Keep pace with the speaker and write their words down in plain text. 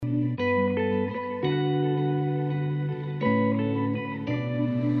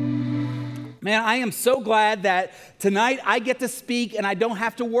Man, I am so glad that tonight I get to speak and I don't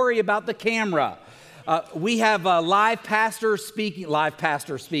have to worry about the camera. We have a live pastor speaking.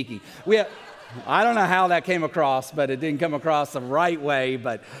 I don't know how that came across, but it didn't come across the right way.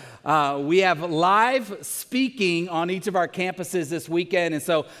 But we have live speaking on each of our campuses this weekend. And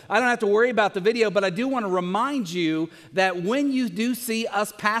so I don't have to worry about the video, but I do want to remind you that when you do see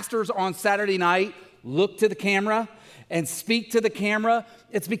us pastors on Saturday night, look to the camera and speak to the camera.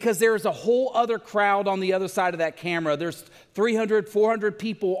 It's because there's a whole other crowd on the other side of that camera. There's 300, 400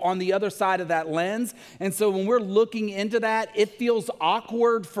 people on the other side of that lens. And so when we're looking into that, it feels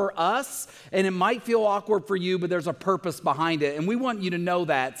awkward for us, and it might feel awkward for you, but there's a purpose behind it. And we want you to know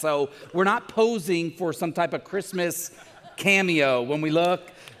that. So we're not posing for some type of Christmas cameo. When we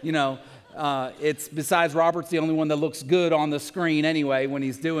look, it's besides Robert's the only one that looks good on the screen anyway when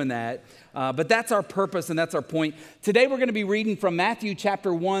he's doing that. But that's our purpose and that's our point. Today we're going to be reading from Matthew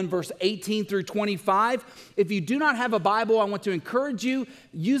chapter 1, verse 18 through 25. If you do not have a Bible, I want to encourage you,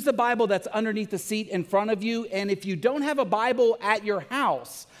 use the Bible that's underneath the seat in front of you. And if you don't have a Bible at your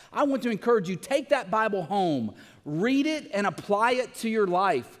house, I want to encourage you, take that Bible home, read it and apply it to your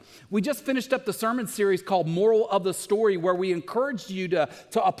life. We just finished up the sermon series called Moral of the Story, where we encouraged you to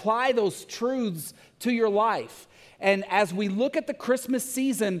apply those truths to your life. And as we look at the Christmas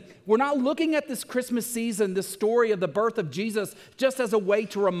season, we're not looking at this Christmas season, the story of the birth of Jesus, just as a way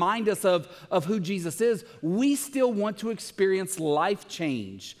to remind us of who Jesus is. We still want to experience life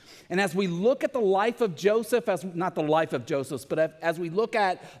change. And as we look at the life of Joseph, not the life of Joseph, but as we look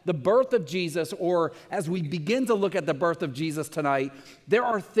at the birth of Jesus, or as we begin to look at the birth of Jesus tonight, there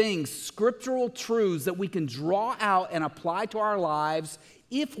are things, scriptural truths that we can draw out and apply to our lives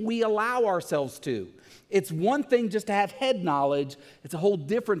if we allow ourselves to. It's one thing just to have head knowledge. It's a whole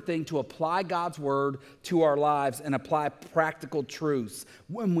different thing to apply God's word to our lives and apply practical truths.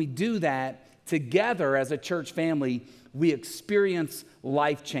 When we do that together as a church family, we experience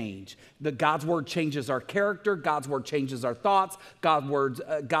life change. God's word changes our character. God's word changes our thoughts.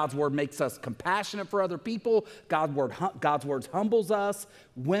 God's word makes us compassionate for other people. God's word humbles us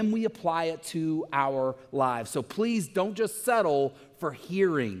when we apply it to our lives. So please don't just settle for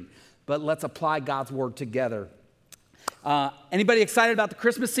hearing, but let's apply God's word together. Anybody excited about the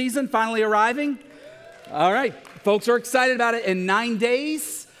Christmas season finally arriving? All right, folks are excited about it. In 9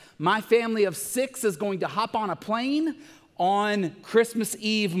 days, my family of 6 is going to hop on a plane on Christmas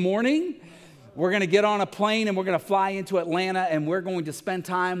Eve morning. We're going to get on a plane and we're going to fly into Atlanta, and we're going to spend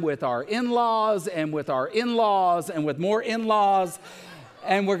time with our in-laws and with our in-laws and with more in-laws.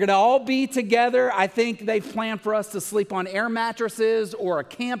 And we're going to all be together. I think they've planned for us to sleep on air mattresses or a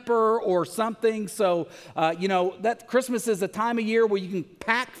camper or something. So, that Christmas is a time of year where you can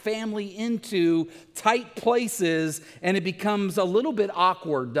pack family into tight places, and it becomes a little bit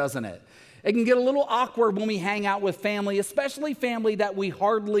awkward, doesn't it? It can get a little awkward when we hang out with family, especially family that we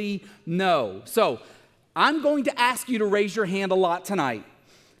hardly know. So, I'm going to ask you to raise your hand a lot tonight.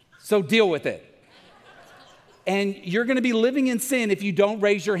 So deal with it. And you're going to be living in sin if you don't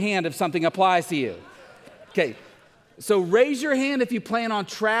raise your hand if something applies to you. Okay, so raise your hand if you plan on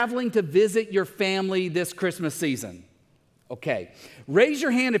traveling to visit your family this Christmas season. Okay, raise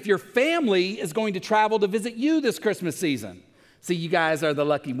your hand if your family is going to travel to visit you this Christmas season. See, you guys are the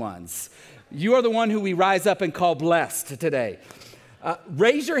lucky ones. You are the one who we rise up and call blessed today.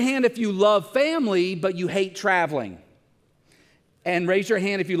 Raise your hand if you love family but you hate traveling. And raise your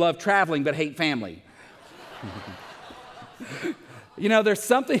hand if you love traveling but hate family. There's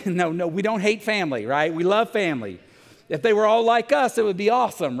something, no, we don't hate family, right? We love family. If they were all like us, it would be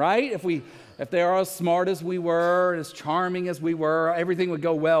awesome, right? If they are as smart as we were, as charming as we were, everything would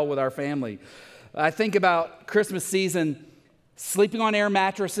go well with our family. I think about Christmas season, sleeping on air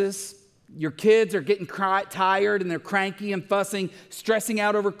mattresses. Your kids are getting tired and they're cranky and fussing, stressing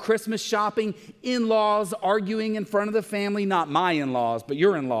out over Christmas shopping, in-laws arguing in front of the family, not my in-laws, but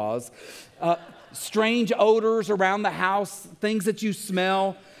your in-laws. Strange odors around the house, things that you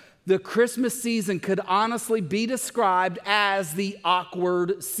smell. The Christmas season could honestly be described as the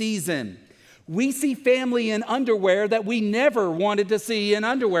awkward season. We see family in underwear that we never wanted to see in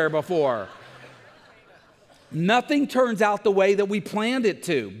underwear before. Nothing turns out the way that we planned it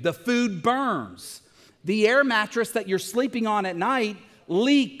to. The food burns. The air mattress that you're sleeping on at night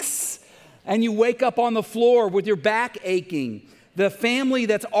leaks, and you wake up on the floor with your back aching. The family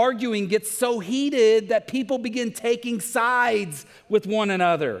that's arguing gets so heated that people begin taking sides with one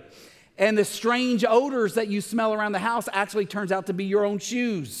another. And the strange odors that you smell around the house actually turns out to be your own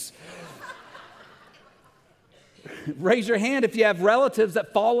shoes. Raise your hand if you have relatives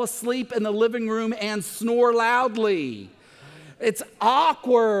that fall asleep in the living room and snore loudly. It's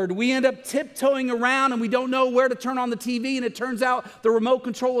awkward. We end up tiptoeing around and we don't know where to turn on the TV, and it turns out the remote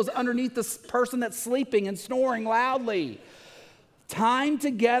control is underneath the person that's sleeping and snoring loudly. Time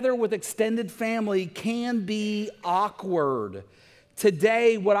together with extended family can be awkward.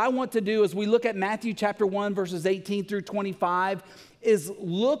 Today, what I want to do as we look at Matthew chapter 1, verses 18 through 25, is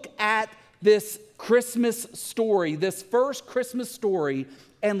look at this Christmas story, this first Christmas story,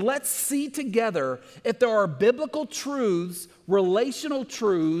 and let's see together if there are biblical truths, relational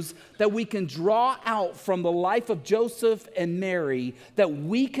truths that we can draw out from the life of Joseph and Mary that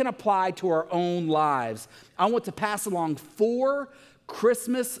we can apply to our own lives. I want to pass along 4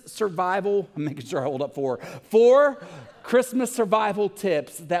 Christmas survival, I'm making sure I hold up 4 Christmas survival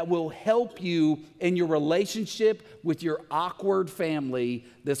tips that will help you in your relationship with your awkward family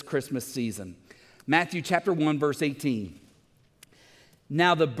this Christmas season. Matthew chapter 1, verse 18.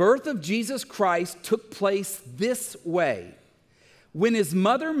 Now the birth of Jesus Christ took place this way. When his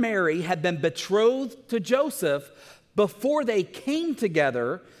mother Mary had been betrothed to Joseph, before they came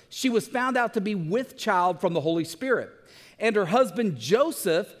together, she was found out to be with child from the Holy Spirit. And her husband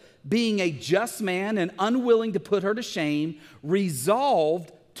Joseph, being a just man and unwilling to put her to shame,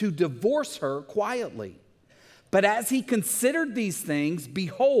 resolved to divorce her quietly. But as he considered these things,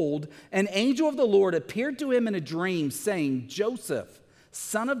 behold, an angel of the Lord appeared to him in a dream, saying, Joseph,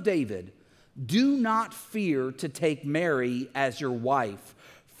 son of David, do not fear to take Mary as your wife,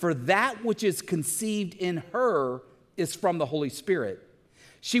 for that which is conceived in her is from the Holy Spirit.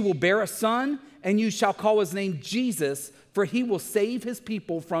 She will bear a son, and you shall call his name Jesus, for he will save his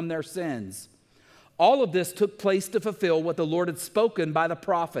people from their sins. All of this took place to fulfill what the Lord had spoken by the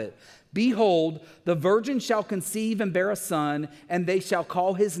prophet. Behold, the virgin shall conceive and bear a son, and they shall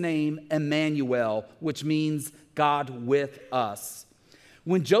call his name Emmanuel, which means God with us.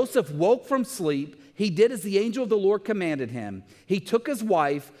 When Joseph woke from sleep, he did as the angel of the Lord commanded him. He took his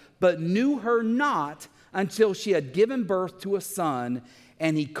wife, but knew her not until she had given birth to a son,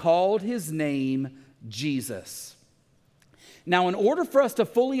 and he called his name Jesus. Now, in order for us to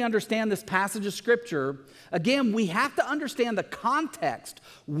fully understand this passage of Scripture, again, we have to understand the context,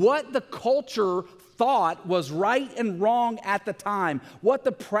 what the culture thought was right and wrong at the time, what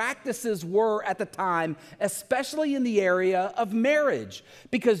the practices were at the time, especially in the area of marriage.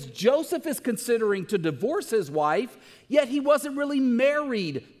 Because Joseph is considering to divorce his wife, yet he wasn't really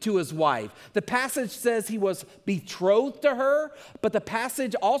married to his wife. The passage says he was betrothed to her, but the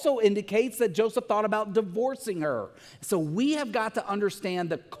passage also indicates that Joseph thought about divorcing her. So we have got to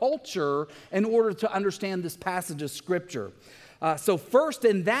understand the culture in order to understand this passage of Scripture. So first,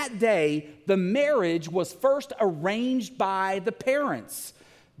 in that day, the marriage was first arranged by the parents.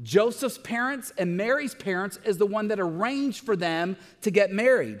 Joseph's parents and Mary's parents is the one that arranged for them to get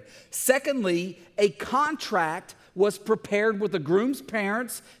married. Secondly, a contract was prepared with the groom's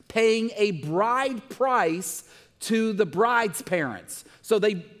parents paying a bride price to the bride's parents. So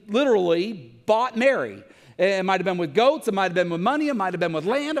they literally bought Mary. It might have been with goats, it might have been with money, it might have been with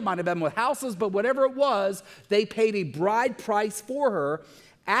land, it might have been with houses, but whatever it was, they paid a bride price for her.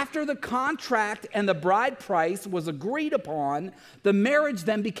 After the contract and the bride price was agreed upon, the marriage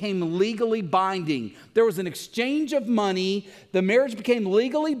then became legally binding. There was an exchange of money, the marriage became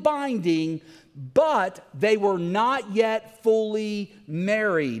legally binding, but they were not yet fully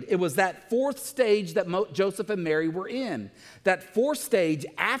married. It was that fourth stage that Joseph and Mary were in. That fourth stage,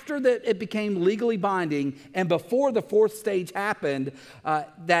 after that it became legally binding, and before the fourth stage happened,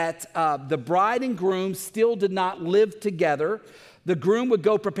 the bride and groom still did not live together. The groom would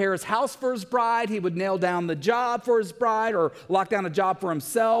go prepare his house for his bride. He would nail down the job for his bride or lock down a job for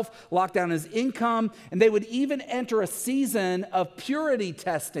himself, lock down his income. And they would even enter a season of purity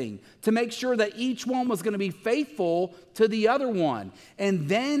testing to make sure that each one was going to be faithful to the other one. And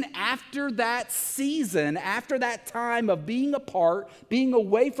then after that season, after that time of being apart, being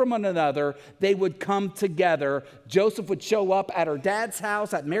away from one another, they would come together. Joseph would show up at her dad's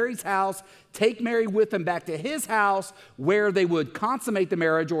house, at Mary's house, take Mary with him back to his house where they would consummate the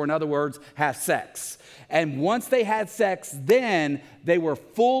marriage, or in other words, have sex. And once they had sex, then they were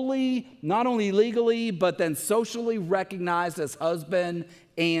fully, not only legally, but then socially recognized as husband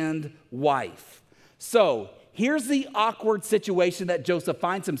and wife. So here's the awkward situation that Joseph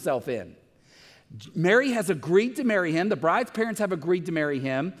finds himself in. Mary has agreed to marry him. The bride's parents have agreed to marry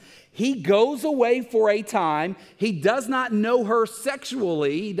him. He goes away for a time. He does not know her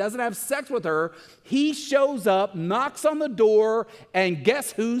sexually. He doesn't have sex with her. He shows up, knocks on the door, and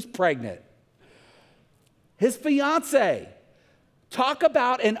guess who's pregnant? His fiance. Talk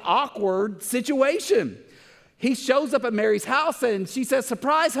about an awkward situation. He shows up at Mary's house and she says,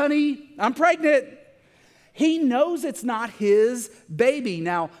 "Surprise, honey, I'm pregnant." He knows it's not his baby.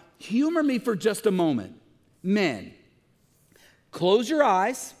 Now, humor me for just a moment. Men, close your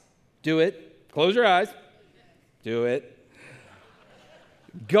eyes. Do it. Close your eyes. Do it.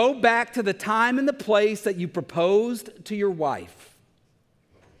 Go back to the time and the place that you proposed to your wife.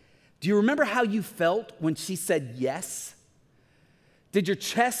 Do you remember how you felt when she said yes? Did your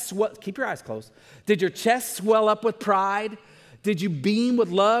chest swell? Keep your eyes closed. Did your chest swell up with pride? Did you beam with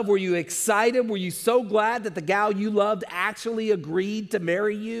love? Were you excited? Were you so glad that the gal you loved actually agreed to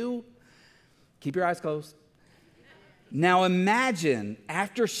marry you? Keep your eyes closed. Now imagine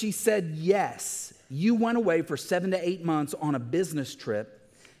after she said yes, you went away for 7 to 8 months on a business trip.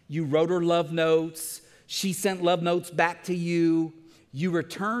 You wrote her love notes. She sent love notes back to you. You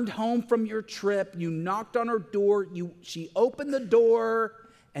returned home from your trip. You knocked on her door. She opened the door,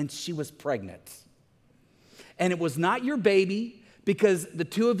 and she was pregnant. And it was not your baby because the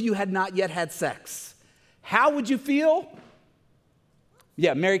two of you had not yet had sex. How would you feel?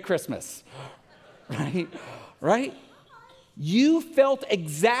 Yeah, Merry Christmas. Right? You felt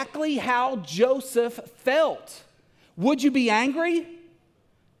exactly how Joseph felt. Would you be angry?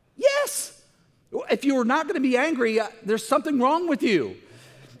 Yes. If you were not going to be angry, there's something wrong with you.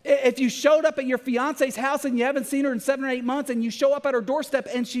 If you showed up at your fiance's house and you haven't seen her in 7 or 8 months and you show up at her doorstep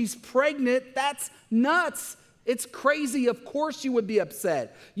and she's pregnant, that's nuts. It's crazy. Of course you would be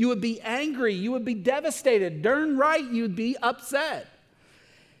upset. You would be angry. You would be devastated. Darn right you'd be upset.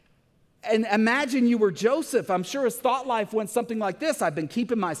 And imagine you were Joseph. I'm sure his thought life went something like this. I've been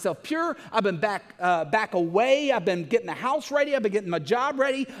keeping myself pure. I've been back away. I've been getting the house ready. I've been getting my job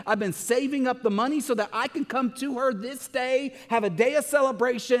ready. I've been saving up the money so that I can come to her this day, have a day of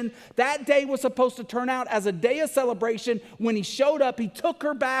celebration. That day was supposed to turn out as a day of celebration. When he showed up, he took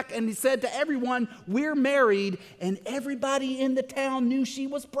her back and he said to everyone, "We're married." And everybody in the town knew she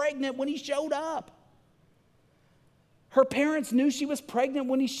was pregnant when he showed up. Her parents knew she was pregnant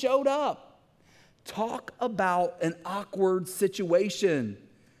when he showed up. Talk about an awkward situation.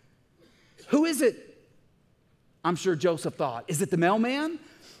 Who is it? I'm sure Joseph thought. Is it the mailman?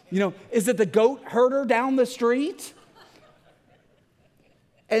 Is it the goat herder down the street?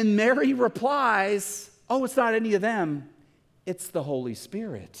 And Mary replies, "Oh, it's not any of them. It's the Holy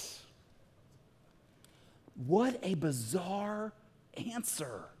Spirit." What a bizarre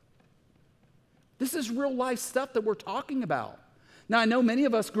answer. This is real life stuff that we're talking about. Now, I know many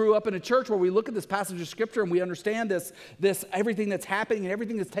of us grew up in a church where we look at this passage of scripture and we understand this everything that's happening and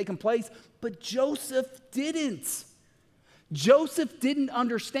everything that's taken place, but Joseph didn't. Joseph didn't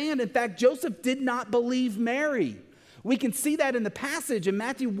understand. In fact, Joseph did not believe Mary. We can see that in the passage in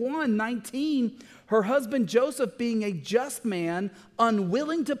Matthew 1:19. Her husband Joseph, being a just man,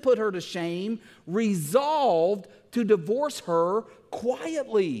 unwilling to put her to shame, resolved to divorce her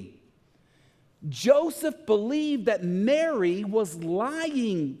quietly. Joseph believed that Mary was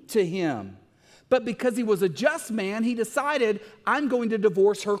lying to him. But because he was a just man, he decided, I'm going to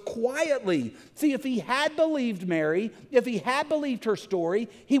divorce her quietly. See, if he had believed Mary, if he had believed her story,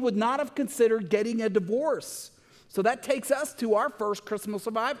 he would not have considered getting a divorce. So that takes us to our first Christmas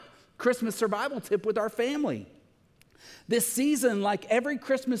survival tip with our family. This season, like every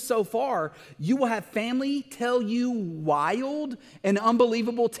Christmas so far, you will have family tell you wild and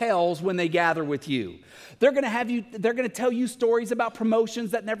unbelievable tales when they gather with you. They're going to tell you stories about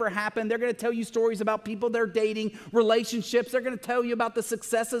promotions that never happened. They're going to tell you stories about people they're dating, relationships. They're going to tell you about the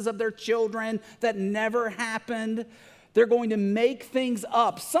successes of their children that never happened. They're going to make things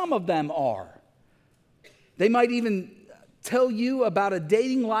up. Some of them are. They might even tell you about a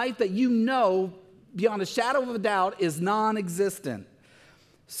dating life that you know beyond a shadow of a doubt is non-existent.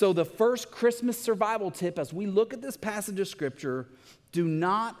 So the first Christmas survival tip as we look at this passage of scripture, do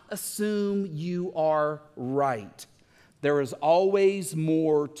not assume you are right. There is always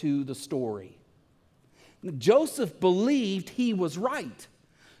more to the story. Joseph believed he was right.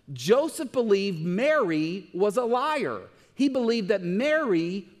 Joseph believed Mary was a liar. He believed that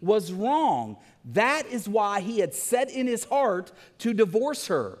Mary was wrong. That is why he had set in his heart to divorce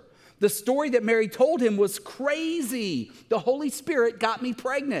her. The story that Mary told him was crazy. The Holy Spirit got me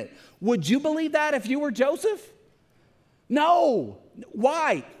pregnant. Would you believe that if you were Joseph? No.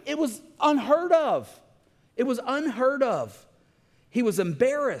 Why? It was unheard of. It was unheard of. He was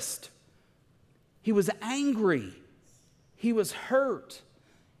embarrassed. He was angry. He was hurt.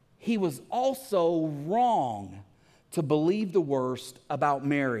 He was also wrong to believe the worst about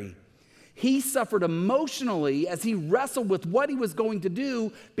Mary. He suffered emotionally as he wrestled with what he was going to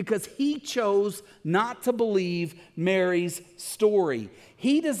do because he chose not to believe Mary's story.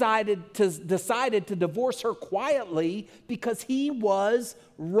 He decided to divorce her quietly because he was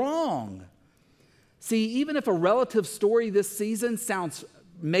wrong. See, even if a relative story this season sounds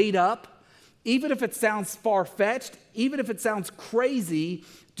made up, even if it sounds far-fetched, even if it sounds crazy,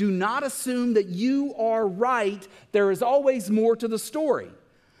 do not assume that you are right. There is always more to the story.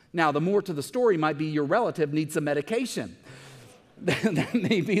 Now, the more to the story might be your relative needs some medication. That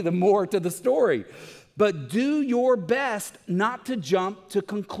may be the more to the story. But do your best not to jump to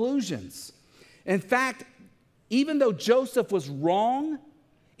conclusions. In fact, even though Joseph was wrong,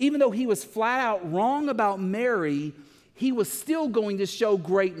 even though he was flat out wrong about Mary, he was still going to show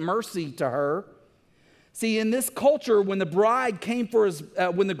great mercy to her. See, in this culture, when the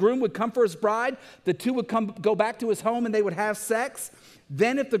groom would come for his bride, the two would go back to his home and they would have sex.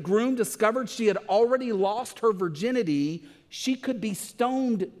 Then if the groom discovered she had already lost her virginity, she could be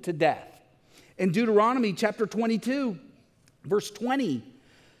stoned to death. In Deuteronomy chapter 22, verse 20,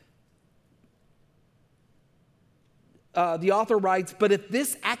 the author writes, "But if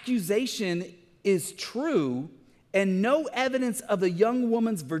this accusation is true and no evidence of the young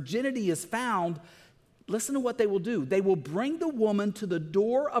woman's virginity is found," listen to what they will do. "They will bring the woman to the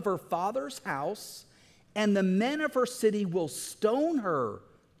door of her father's house, and the men of her city will stone her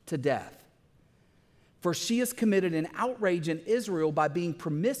to death. For she has committed an outrage in Israel by being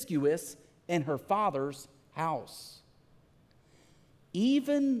promiscuous in her father's house."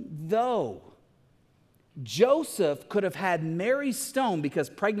 Even though Joseph could have had Mary stoned, because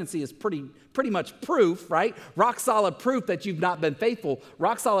pregnancy is pretty much proof, right? Rock solid proof that you've not been faithful.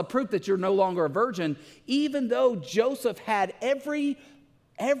 Rock solid proof that you're no longer a virgin. Even though Joseph had every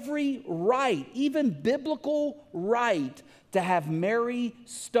right, even biblical right, to have Mary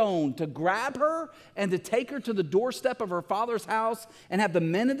stoned, to grab her and to take her to the doorstep of her father's house and have the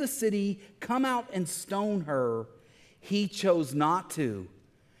men of the city come out and stone her, he chose not to.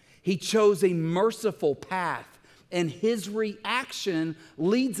 He chose a merciful path, and his reaction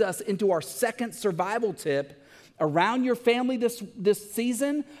leads us into our second survival tip. Around your family this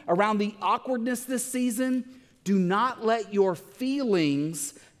season, around the awkwardness this season, do not let your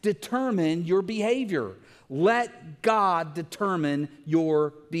feelings determine your behavior. Let God determine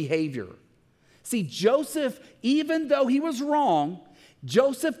your behavior. See, Joseph, even though he was wrong,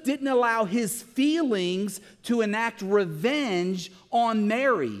 Joseph didn't allow his feelings to enact revenge on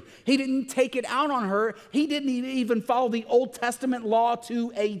Mary. He didn't take it out on her. He didn't even follow the Old Testament law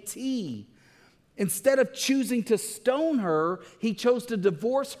to a T. Instead of choosing to stone her, he chose to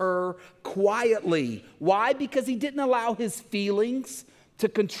divorce her quietly. Why? Because he didn't allow his feelings to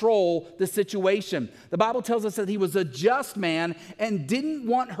control the situation. The Bible tells us that he was a just man and didn't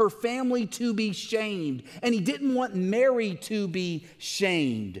want her family to be shamed. And he didn't want Mary to be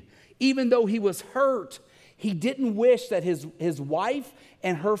shamed. Even though he was hurt, he didn't wish that his wife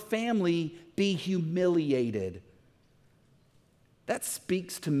and her family be humiliated. That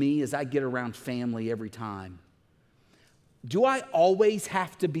speaks to me as I get around family every time. Do I always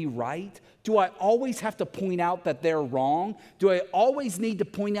have to be right? Do I always have to point out that they're wrong? Do I always need to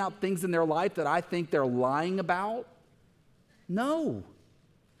point out things in their life that I think they're lying about? No,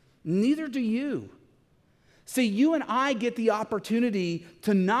 neither do you. See, you and I get the opportunity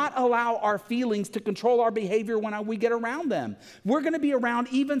to not allow our feelings to control our behavior when we get around them. We're going to be around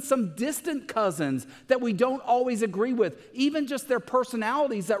even some distant cousins that we don't always agree with, even just their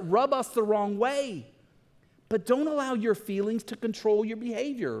personalities that rub us the wrong way. But don't allow your feelings to control your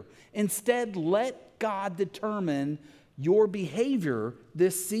behavior. Instead, let God determine your behavior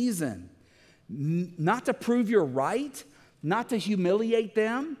this season. Not to prove you're right, not to humiliate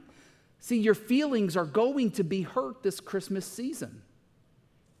them. See, your feelings are going to be hurt this Christmas season.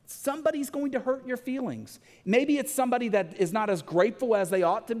 Somebody's going to hurt your feelings. Maybe it's somebody that is not as grateful as they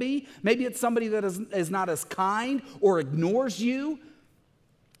ought to be. Maybe it's somebody that is not as kind or ignores you.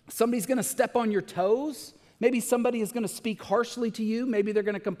 Somebody's going to step on your toes. Maybe somebody is going to speak harshly to you. Maybe they're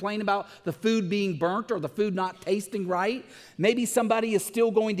going to complain about the food being burnt or the food not tasting right. Maybe somebody is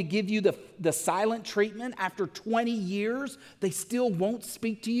still going to give you the silent treatment after 20 years. They still won't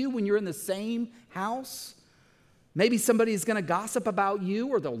speak to you when you're in the same house. Maybe somebody is going to gossip about you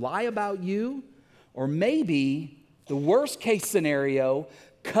or they'll lie about you. Or maybe, the worst case scenario,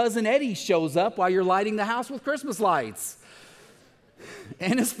 Cousin Eddie shows up while you're lighting the house with Christmas lights.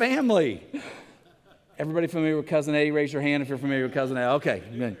 And his family. Everybody familiar with Cousin Eddie? Raise your hand if you're familiar with Cousin Eddie. Okay,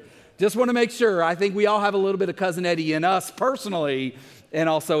 just want to make sure. I think we all have a little bit of Cousin Eddie in us personally and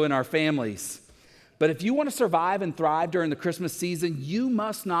also in our families. But if you want to survive and thrive during the Christmas season, you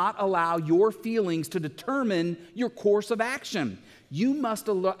must not allow your feelings to determine your course of action. You must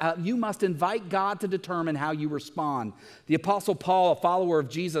invite God to determine how you respond. The Apostle Paul, a follower of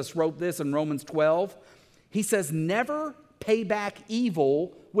Jesus, wrote this in Romans 12. He says, "Never pay back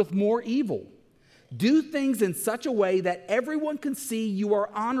evil with more evil. Do things in such a way that everyone can see you are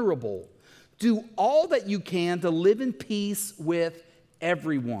honorable. Do all that you can to live in peace with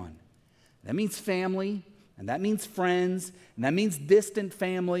everyone. That means family, and that means friends, and that means distant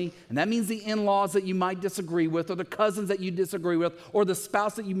family, and that means the in-laws that you might disagree with, or the cousins that you disagree with, or the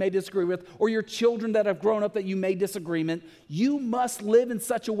spouse that you may disagree with, or your children that have grown up that you may disagree with. You must live in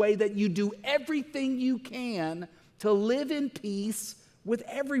such a way that you do everything you can to live in peace with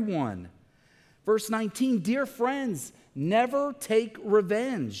everyone. Verse 19, dear friends, never take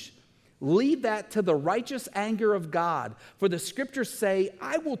revenge. Leave that to the righteous anger of God. For the scriptures say,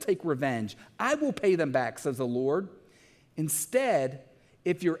 I will take revenge. I will pay them back, says the Lord. Instead,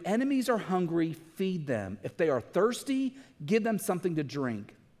 if your enemies are hungry, feed them. If they are thirsty, give them something to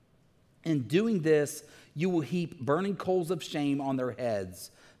drink. In doing this, you will heap burning coals of shame on their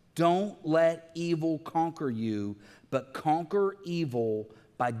heads. Don't let evil conquer you, but conquer evil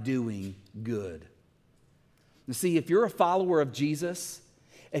by doing good. You see, if you're a follower of Jesus,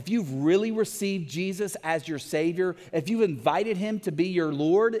 if you've really received Jesus as your Savior, if you've invited him to be your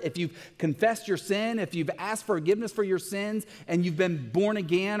Lord, if you've confessed your sin, if you've asked forgiveness for your sins, and you've been born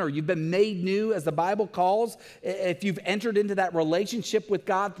again or you've been made new, as the Bible calls, if you've entered into that relationship with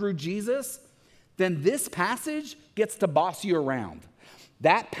God through Jesus, then this passage gets to boss you around.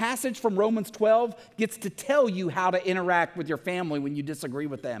 That passage from Romans 12 gets to tell you how to interact with your family when you disagree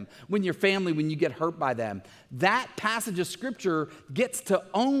with them, when you get hurt by them. That passage of Scripture gets to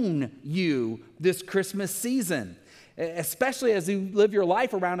own you this Christmas season, especially as you live your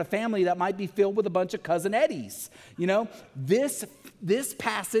life around a family that might be filled with a bunch of cousin Eddies. You know, this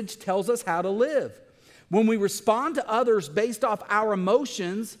passage tells us how to live. When we respond to others based off our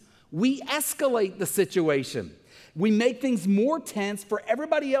emotions, we escalate the situation. We make things more tense for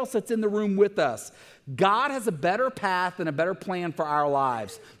everybody else that's in the room with us. God has a better path and a better plan for our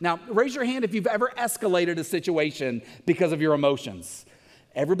lives. Now, raise your hand if you've ever escalated a situation because of your emotions.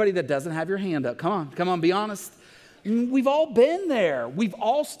 Everybody that doesn't have your hand up, come on, be honest. We've all been there. We've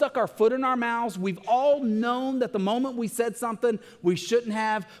all stuck our foot in our mouths. We've all known that the moment we said something we shouldn't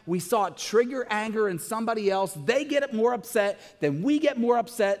have, we saw it trigger anger in somebody else. They get more upset, then we get more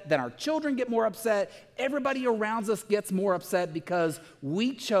upset, then our children get more upset. Everybody around us gets more upset because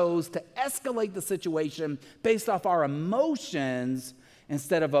we chose to escalate the situation based off our emotions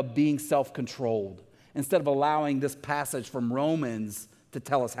instead of being self-controlled, instead of allowing this passage from Romans to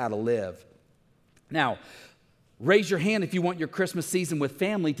tell us how to live. Now, raise your hand if you want your Christmas season with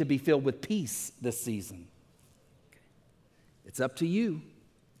family to be filled with peace this season. It's up to you.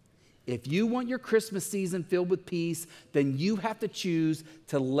 If you want your Christmas season filled with peace, then you have to choose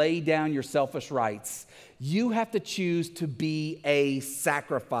to lay down your selfish rights. You have to choose to be a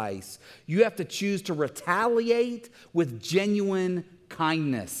sacrifice. You have to choose to retaliate with genuine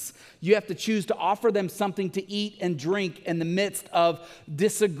kindness. You have to choose to offer them something to eat and drink in the midst of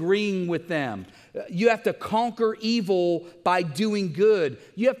disagreeing with them. You have to conquer evil by doing good.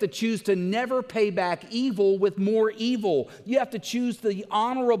 You have to choose to never pay back evil with more evil. You have to choose the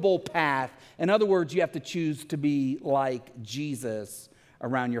honorable path. In other words, you have to choose to be like Jesus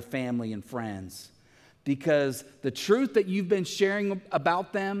around your family and friends. Because the truth that you've been sharing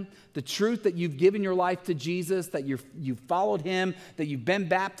about them, the truth that you've given your life to Jesus, that you've followed him, that you've been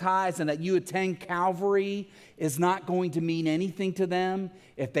baptized, and that you attend Calvary is not going to mean anything to them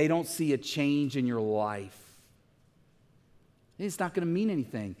if they don't see a change in your life. It's not going to mean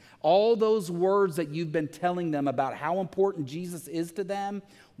anything. All those words that you've been telling them about how important Jesus is to them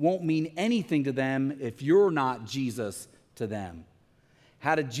won't mean anything to them if you're not Jesus to them.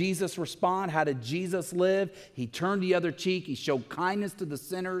 How did Jesus respond? How did Jesus live? He turned the other cheek. He showed kindness to the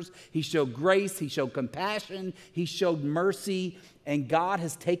sinners. He showed grace. He showed compassion. He showed mercy. And God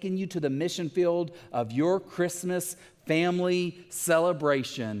has taken you to the mission field of your Christmas family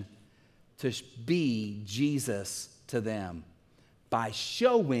celebration to be Jesus to them by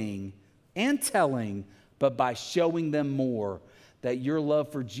showing and telling, but by showing them more that your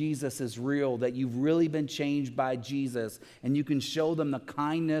love for Jesus is real, that you've really been changed by Jesus, and you can show them the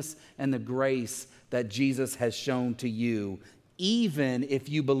kindness and the grace that Jesus has shown to you, even if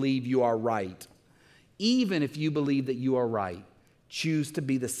you believe you are right. Even if you believe that you are right. Choose to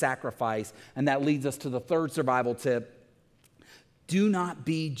be the sacrifice. And that leads us to the third survival tip. Do not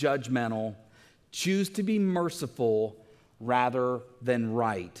be judgmental. Choose to be merciful rather than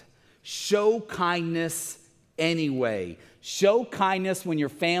right. Show kindness anyway. Show kindness when your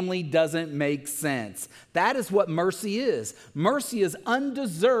family doesn't make sense. That is what mercy is. Mercy is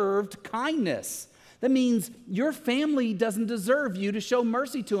undeserved kindness. That means your family doesn't deserve you to show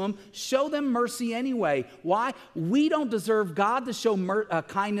mercy to them. Show them mercy anyway. Why? We don't deserve God to show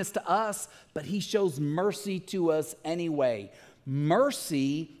kindness to us, but he shows mercy to us anyway.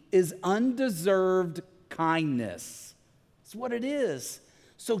 Mercy is undeserved kindness. That's what it is.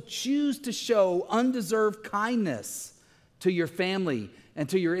 So choose to show undeserved kindness to your family and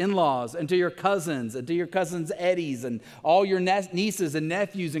to your in-laws and to your cousins and to your cousins' Eddies and all your nieces and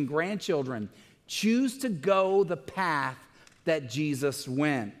nephews and grandchildren. Choose to go the path that Jesus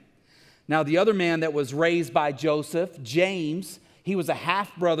went. Now, the other man that was raised by Joseph, James, he was a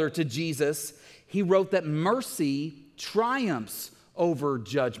half-brother to Jesus. He wrote that mercy triumphs over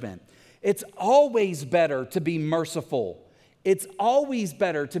judgment. It's always better to be merciful. It's always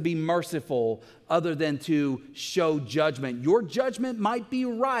better to be merciful other than to show judgment. Your judgment might be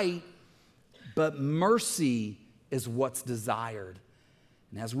right, but mercy is what's desired.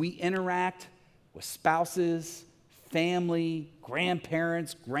 And as we interact with spouses, family,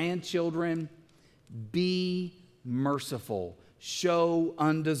 grandparents, grandchildren, be merciful. Show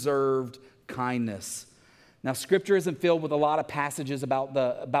undeserved kindness. Now, Scripture isn't filled with a lot of passages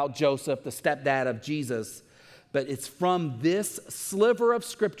about Joseph, the stepdad of Jesus, but it's from this sliver of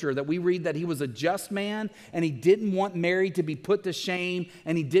Scripture that we read that he was a just man and he didn't want Mary to be put to shame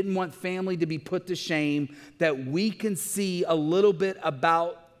and he didn't want family to be put to shame, that we can see a little bit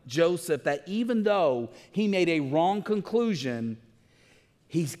about Joseph, that even though he made a wrong conclusion,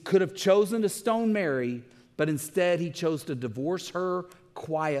 he could have chosen to stone Mary, but instead he chose to divorce her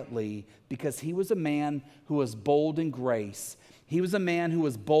quietly because he was a man who was bold in grace. He was a man who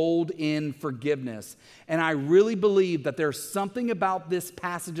was bold in forgiveness. And I really believe that there's something about this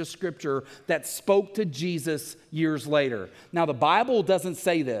passage of Scripture that spoke to Jesus years later. Now, the Bible doesn't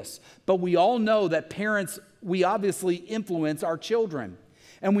say this, but we all know that parents, we obviously influence our children.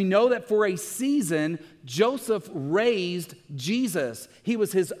 And we know that for a season, Joseph raised Jesus. He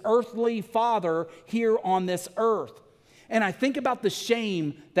was his earthly father here on this earth. And I think about the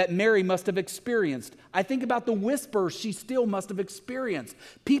shame that Mary must have experienced. I think about the whispers she still must have experienced.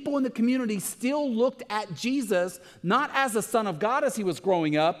 People in the community still looked at Jesus not as a son of God as he was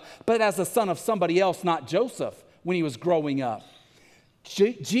growing up, but as a son of somebody else, not Joseph, when he was growing up.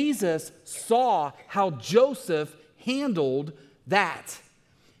 Jesus saw how Joseph handled that.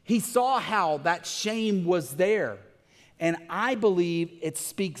 He saw how that shame was there. And I believe it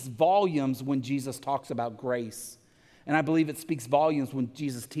speaks volumes when Jesus talks about grace. And I believe it speaks volumes when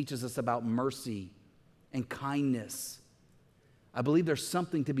Jesus teaches us about mercy and kindness. I believe there's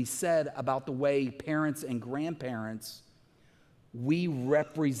something to be said about the way parents and grandparents, we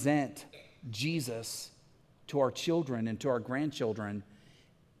represent Jesus to our children and to our grandchildren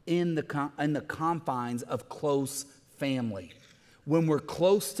in the confines of close family. When we're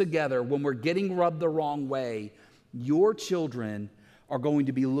close together, when we're getting rubbed the wrong way, your children are going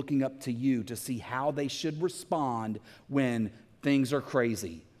to be looking up to you to see how they should respond when things are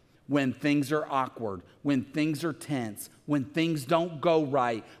crazy, when things are awkward, when things are tense, when things don't go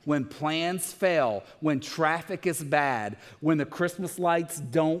right, when plans fail, when traffic is bad, when the Christmas lights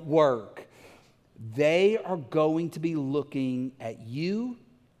don't work. They are going to be looking at you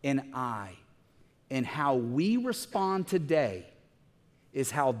and I, and how we respond today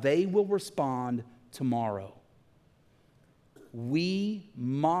is how they will respond tomorrow. We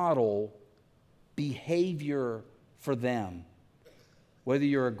model behavior for them. Whether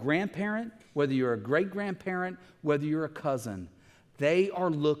you're a grandparent, whether you're a great-grandparent, whether you're a cousin, they are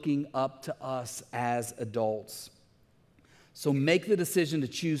looking up to us as adults. So make the decision to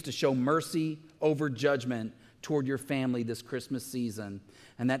choose to show mercy over judgment toward your family this Christmas season.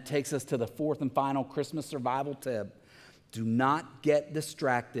 And that takes us to the fourth and final Christmas survival tip. Do not get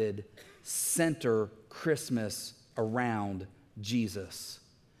distracted. Center Christmas around Jesus.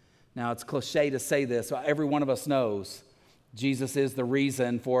 Now, it's cliche to say this. Every one of us knows Jesus is the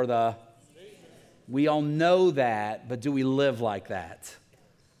reason for the... We all know that, but do we live like that?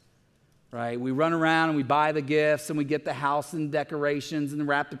 Right? We run around and we buy the gifts and we get the house and decorations and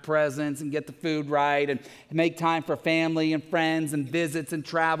wrap the presents and get the food right and make time for family and friends and visits and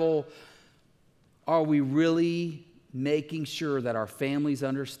travel. Are we really making sure that our families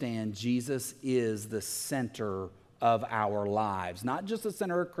understand Jesus is the center of our lives? Not just the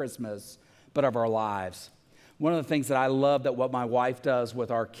center of Christmas, but of our lives. One of the things that I love that what my wife does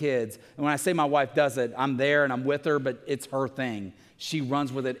with our kids, and when I say my wife does it, I'm there and I'm with her, but it's her thing. She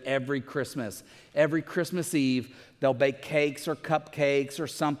runs with it every Christmas. Every Christmas Eve, they'll bake cakes or cupcakes or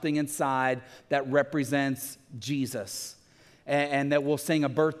something inside that represents Jesus. and that we'll sing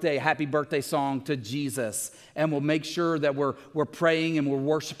a happy birthday song to Jesus. And we'll make sure that we're praying and we're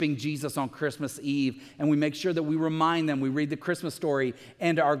worshiping Jesus on Christmas Eve. And we make sure that we remind them, we read the Christmas story,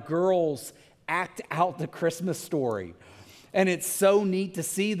 and our girls act out the Christmas story. And it's so neat to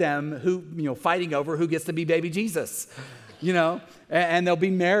see them fighting over who gets to be baby Jesus, and they'll be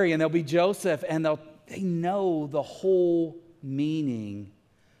Mary and they'll be Joseph, and they know the whole meaning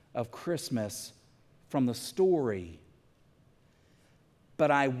of Christmas from the story. But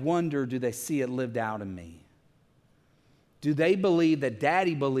I wonder, do they see it lived out in me? Do they believe that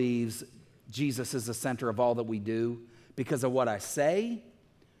Daddy believes Jesus is the center of all that we do because of what I say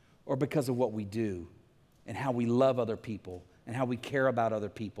or because of what we do and how we love other people and how we care about other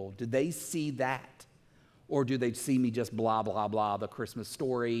people? Do they see that? Or do they see me just blah, blah, blah, the Christmas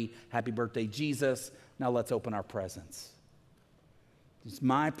story, happy birthday, Jesus, now let's open our presents? It's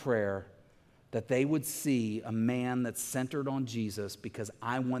my prayer that they would see a man that's centered on Jesus, because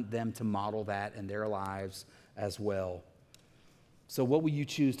I want them to model that in their lives as well. So what will you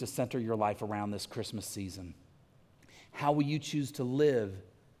choose to center your life around this Christmas season? How will you choose to live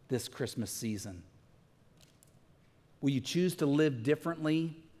this Christmas season? Will you choose to live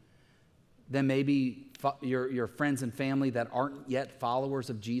differently than maybe your friends and family that aren't yet followers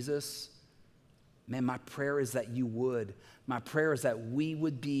of Jesus? Man, my prayer is that you would. My prayer is that we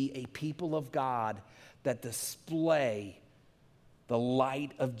would be a people of God that display the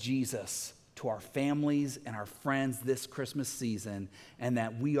light of Jesus to our families and our friends this Christmas season, and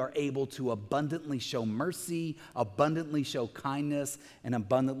that we are able to abundantly show mercy, abundantly show kindness, and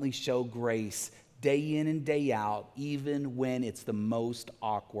abundantly show grace day in and day out, even when it's the most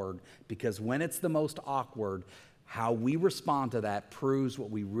awkward. Because when it's the most awkward, how we respond to that proves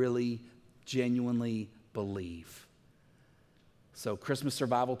what we really genuinely believe. So, Christmas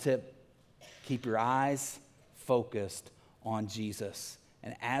survival tip, keep your eyes focused on Jesus.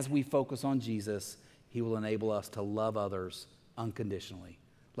 And as we focus on Jesus, he will enable us to love others unconditionally.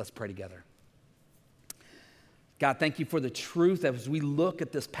 Let's pray together. God, thank you for the truth. As we look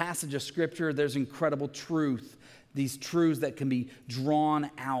at this passage of Scripture, there's incredible truth, these truths that can be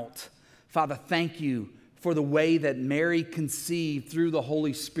drawn out. Father, thank you for the way that Mary conceived through the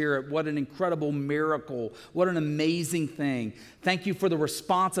Holy Spirit. What an incredible miracle. What an amazing thing. Thank you for the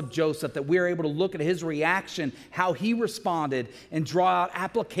response of Joseph, that we're able to look at his reaction, how he responded, and draw out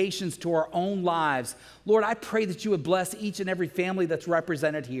applications to our own lives. Lord, I pray that you would bless each and every family that's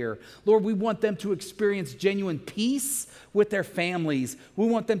represented here. Lord, we want them to experience genuine peace with their families. We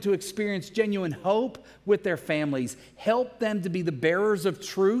want them to experience genuine hope with their families. Help them to be the bearers of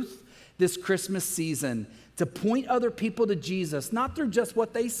truth this Christmas season, to point other people to Jesus, not through just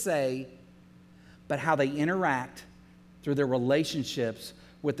what they say, but how they interact through their relationships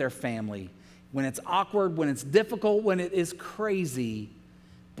with their family. When it's awkward, when it's difficult, when it is crazy,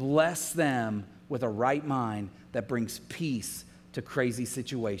 bless them with a right mind that brings peace to crazy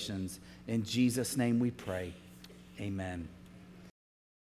situations. In Jesus' name we pray. Amen.